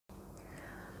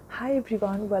Hi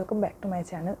everyone, welcome back to my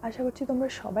channel. আশা করছি তোমরা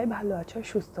সবাই ভালো আছো,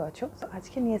 সুস্থ আছো। তো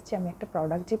আজকে নিয়ে এসেছি আমি একটা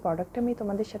প্রোডাক্ট, যে প্রোডাক্টটা আমি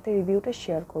তোমাদের সাথে রিভিউটা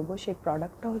শেয়ার করব। সেই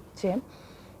প্রোডাক্টটা হচ্ছে,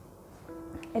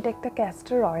 এটা একটা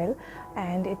ক্যাস্টর অয়েল,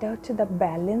 অ্যান্ড এটা হচ্ছে the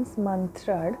balance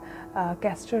মান্ত্রার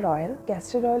castor oil.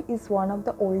 Castor oil is one of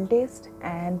the oldest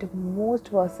and most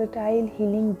versatile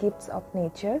healing gifts of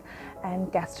nature. And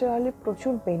castor অয়েলের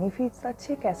প্রচুর বেনিফিটস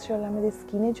আছে। ক্যাস্টর অয়েল আমাদের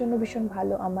স্কিনের জন্য ভীষণ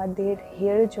ভালো, আমাদের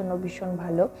হেয়ারের জন্য ভীষণ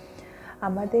ভালো,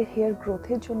 আমাদের হেয়ার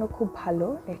গ্রোথের জন্য খুব ভালো।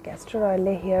 এই ক্যাস্টর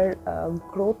অয়েলে হেয়ার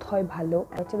গ্রোথ হয় ভালো।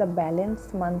 হচ্ছে the balance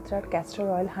মান্ত্রার castor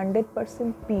oil,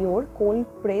 100% pure cold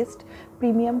pressed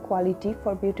premium quality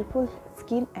for beautiful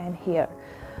skin and hair.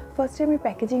 ফার্স্টে আমি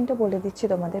প্যাকেজিংটা বলে দিচ্ছি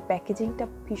তোমাদের। প্যাকেজিংটা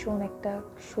ভীষণ একটা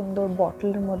সুন্দর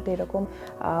বটলের মধ্যে, এরকম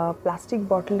প্লাস্টিক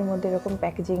বটলের মধ্যে এরকম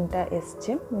প্যাকেজিংটা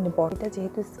এসছে। বডিটা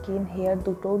যেহেতু স্কিন হেয়ার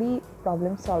দুটোরই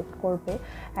প্রবলেম সলভ করবে,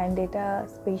 অ্যান্ড এটা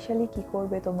স্পেশালি কী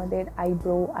করবে, তোমাদের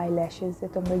আইব্রো আইল্যাশেসে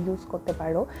তোমরা ইউজ করতে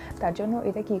পারো। তার জন্য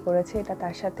এটা কি করেছে, এটা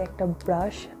তার সাথে একটা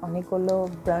ব্রাশ, অনেকগুলো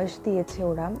ব্রাশ দিয়েছে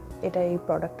ওরা এটা এই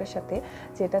প্রোডাক্টের সাথে,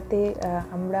 যেটাতে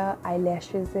আমরা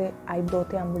আইল্যাশেসে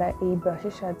আইব্রোতে আমরা এই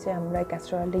ব্রাশের সাহায্যে আমরা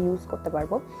ক্যাস্টর অয়েলটা ইউজ করতে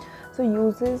পারবো। সো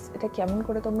ইউজেস এটা কেমন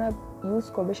করে তোমরা ইউজ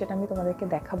করবে সেটা আমি তোমাদেরকে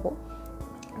দেখাবো।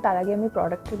 তার আগে আমি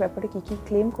প্রোডাক্টের ব্যাপারে কী কী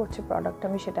ক্লেম করছে প্রোডাক্ট,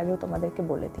 আমি সেটা আগেও তোমাদেরকে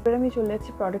বলে দিই। এবার আমি চলে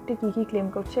যাচ্ছি প্রোডাক্টে কী কী ক্লেম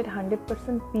করছে। এটা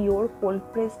 100% pure cold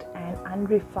pressed and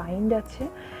unrefined আছে,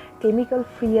 কেমিক্যাল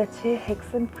ফ্রি আছে,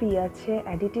 হেক্সেন ফ্রি আছে,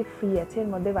 অ্যাডিটিভ ফ্রি আছে, এর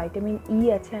মধ্যে ভাইটামিন ই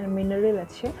আছে অ্যান্ড মিনারেল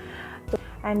আছে। তো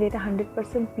অ্যান্ড এটা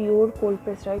 100% পিওর কোল্ড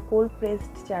প্রেসড হয়। কোল্ড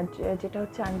প্রেসড যেটা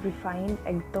হচ্ছে আনরিফাইন্ড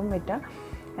একদম এটা।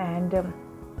 অ্যান্ড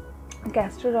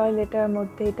ক্যাস্টর অয়েল, এটার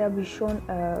মধ্যে এটা ভীষণ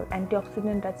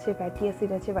অ্যান্টিঅক্সিডেন্ট আছে, ফ্যাটি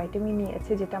অ্যাসিড আছে, ভাইটামিন ই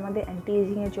আছে, যেটা আমাদের অ্যান্টি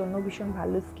এজিংয়ের জন্য ভীষণ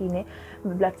ভালো। স্কিনে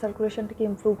ব্লাড সার্কুলেশনটাকে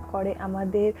ইমপ্রুভ করে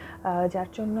আমাদের, যার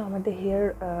জন্য আমাদের হেয়ার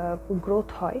গ্রোথ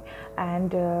হয়।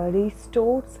 And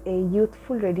রিস্টোরস A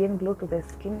youthful radiant glow to the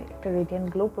skin, একটা রেডিয়েন্ট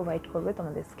গ্লো প্রোভাইড করবে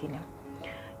তোমাদের স্কিনে।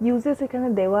 ইউজেস এখানে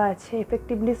দেওয়া আছে,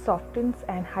 effectively সফটেন্স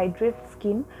and hydrate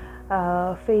skin,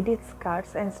 faded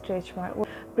scars and stretch mark,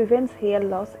 prevents hair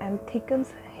loss and thickens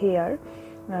hair,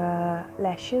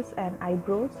 lashes and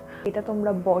eyebrows. এটা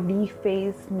তোমরা body,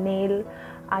 face, nail,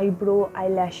 eyebrow,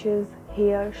 eyelashes,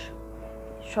 hair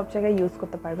সব জায়গায় ইউজ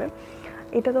করতে পারবে।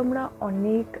 এটা তোমরা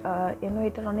অনেক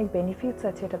এটার অনেক বেনিফিটস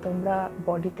আছে। এটা তোমরা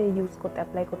বডিতে ইউজ করতে,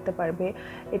 অ্যাপ্লাই করতে পারবে।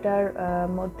 এটার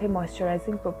মধ্যে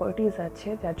ময়শ্চারাইজিং প্রপার্টিজ আছে,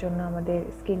 যার জন্য আমাদের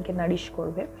স্কিনকে নারিশ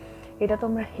করবে। এটা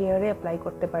তোমরা হেয়ারে অ্যাপ্লাই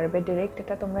করতে পারবে, ডিরেক্ট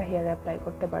এটা তোমরা হেয়ারে অ্যাপ্লাই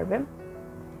করতে পারবে।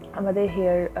 আমাদের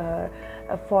হেয়ার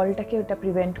ফলটাকে ওটা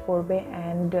প্রিভেন্ট করবে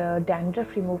অ্যান্ড ড্যান্ড্রাফ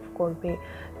রিমুভ করবে।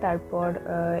 তারপর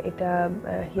এটা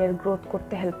হেয়ার গ্রোথ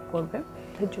করতে হেল্প করবে।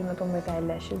 এর জন্য তোমরা এটা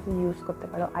আইল্যাশেস ইউজ করতে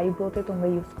পারো, আইব্রোতে তোমরা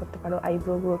ইউজ করতে পারো,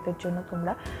 আইব্রো গ্রোথের জন্য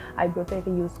তোমরা আইব্রোতে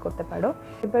এটা ইউজ করতে পারো।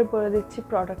 এবার বলে দিচ্ছি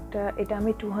প্রোডাক্টটা। এটা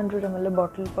আমি 200 ml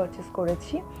বটল পারচেস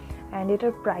করেছি, অ্যান্ড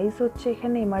এটার প্রাইস হচ্ছে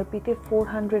এখানে এমআরপিতে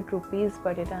 400 রুপিস,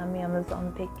 বাট এটা আমি অ্যামাজন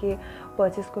থেকে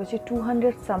পারচেস করেছি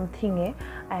 200 সামথিংয়ে।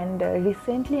 অ্যান্ড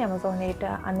রিসেন্টলি অ্যামাজনে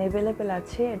এটা আনঅ্যাভেলেবেল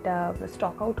আছে, এটা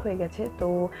স্টক আউট হয়ে গেছে। তো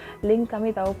লিঙ্ক আমি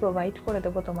তাও প্রোভাইড করে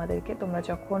দেবো তোমাদেরকে, তোমরা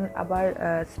যখন আবার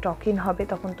স্টক ইন হবে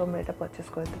তখন তোমরা এটা পারচেস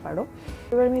করতে পারো।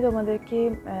 এবার আমি তোমাদেরকে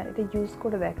এটা ইউজ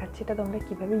করে দেখাচ্ছি, এটা তোমরা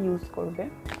কীভাবে ইউজ করবে।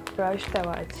 ব্রাশ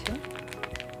দেওয়া আছে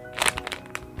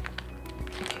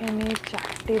এখানে,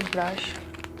 4টে ব্রাশ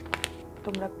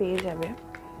তোমরা পেয়ে যাবে।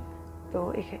 তো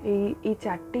এই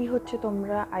 4টেই হচ্ছে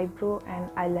তোমরা আইব্রো অ্যান্ড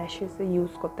আইল্যাশেসে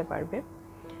ইউজ করতে পারবে।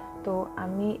 তো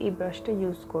আমি এই ব্রাশটা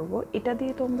ইউজ করব। এটা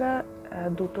দিয়ে তোমরা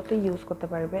দুটোতে ইউজ করতে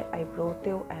পারবে,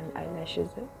 আইব্রোতেও অ্যান্ড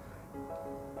আইল্যাশেসে।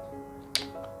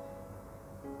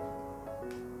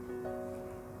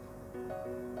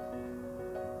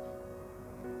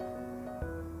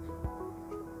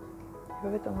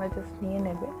 এভাবে তোমরা জাস্ট নিয়ে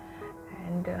নেবে।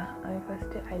 অ্যান্ড আমি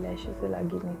ফার্স্টে আইল্যাশেসে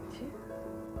লাগিয়ে নিচ্ছি।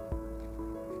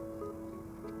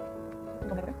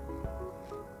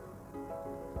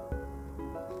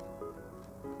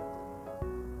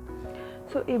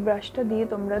 সো এই ব্রাশটা দিয়ে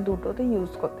তোমরা দুটোতে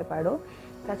ইউজ করতে পারো।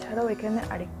 তাছাড়াও এখানে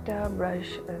আরেকটা ব্রাশ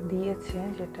দিয়েছে,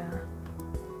 যেটা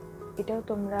এটাও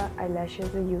তোমরা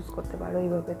আইল্যাশেসে ইউজ করতে পারো।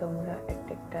 এইভাবে তোমরা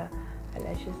একটা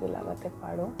আইল্যাশেসে লাগাতে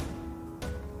পারো,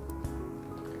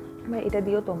 বা এটা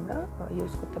দিয়েও তোমরা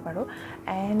ইউজ করতে পারো।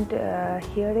 অ্যান্ড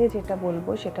হেয়ারে যেটা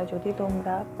বলবো, সেটা যদি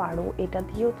তোমরা পারো এটা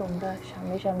দিয়েও তোমরা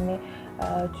সামনে সামনে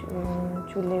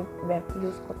চুলে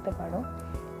ইউজ করতে পারো।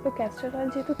 তো ক্যাস্টর অয়েল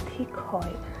যেহেতু থিক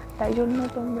হয়, তাই জন্য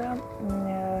তোমরা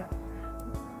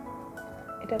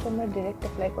এটা তোমরা ডিরেক্ট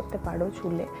অ্যাপ্লাই করতে পারো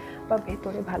চুলে, বা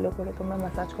ভেতরে ভালো করে তোমরা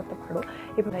ম্যাসাজ করতে পারো।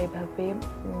 এবার এইভাবে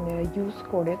ইউজ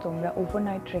করে তোমরা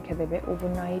ওভারনাইট রেখে দেবে।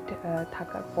 ওভারনাইট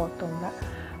থাকার পর তোমরা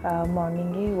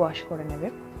মর্নিংয়েই ওয়াশ করে নেবে।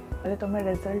 তাহলে তোমরা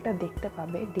রেজাল্টটা দেখতে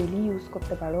পাবে। ডেলি ইউজ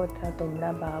করতে পারো এটা তোমরা,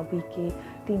 বা উইকে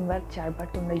 3 বার 4 বার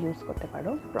তোমরা ইউজ করতে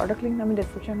পারো। প্রোডাক্ট লিঙ্ক আমি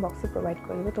ডেসক্রিপশন বক্সে প্রোভাইড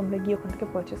করে দেবো, তোমরা গিয়ে ওখান থেকে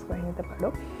পারচেস করে নিতে পারো।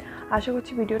 আশা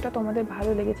করছি ভিডিওটা তোমাদের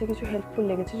ভালো লেগেছে, কিছু হেল্পফুল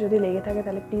লেগেছে। যদি লেগে থাকে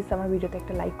তাহলে প্লিজ আমার ভিডিওতে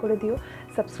একটা লাইক করে দিও,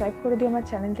 সাবস্ক্রাইব করে দিও আমার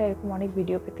চ্যানেলটা। এরকম অনেক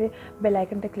ভিডিও পেতে বেল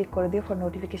আইকনটা ক্লিক করে দিও for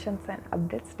notifications and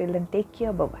updates. Till then take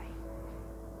care, bye bye.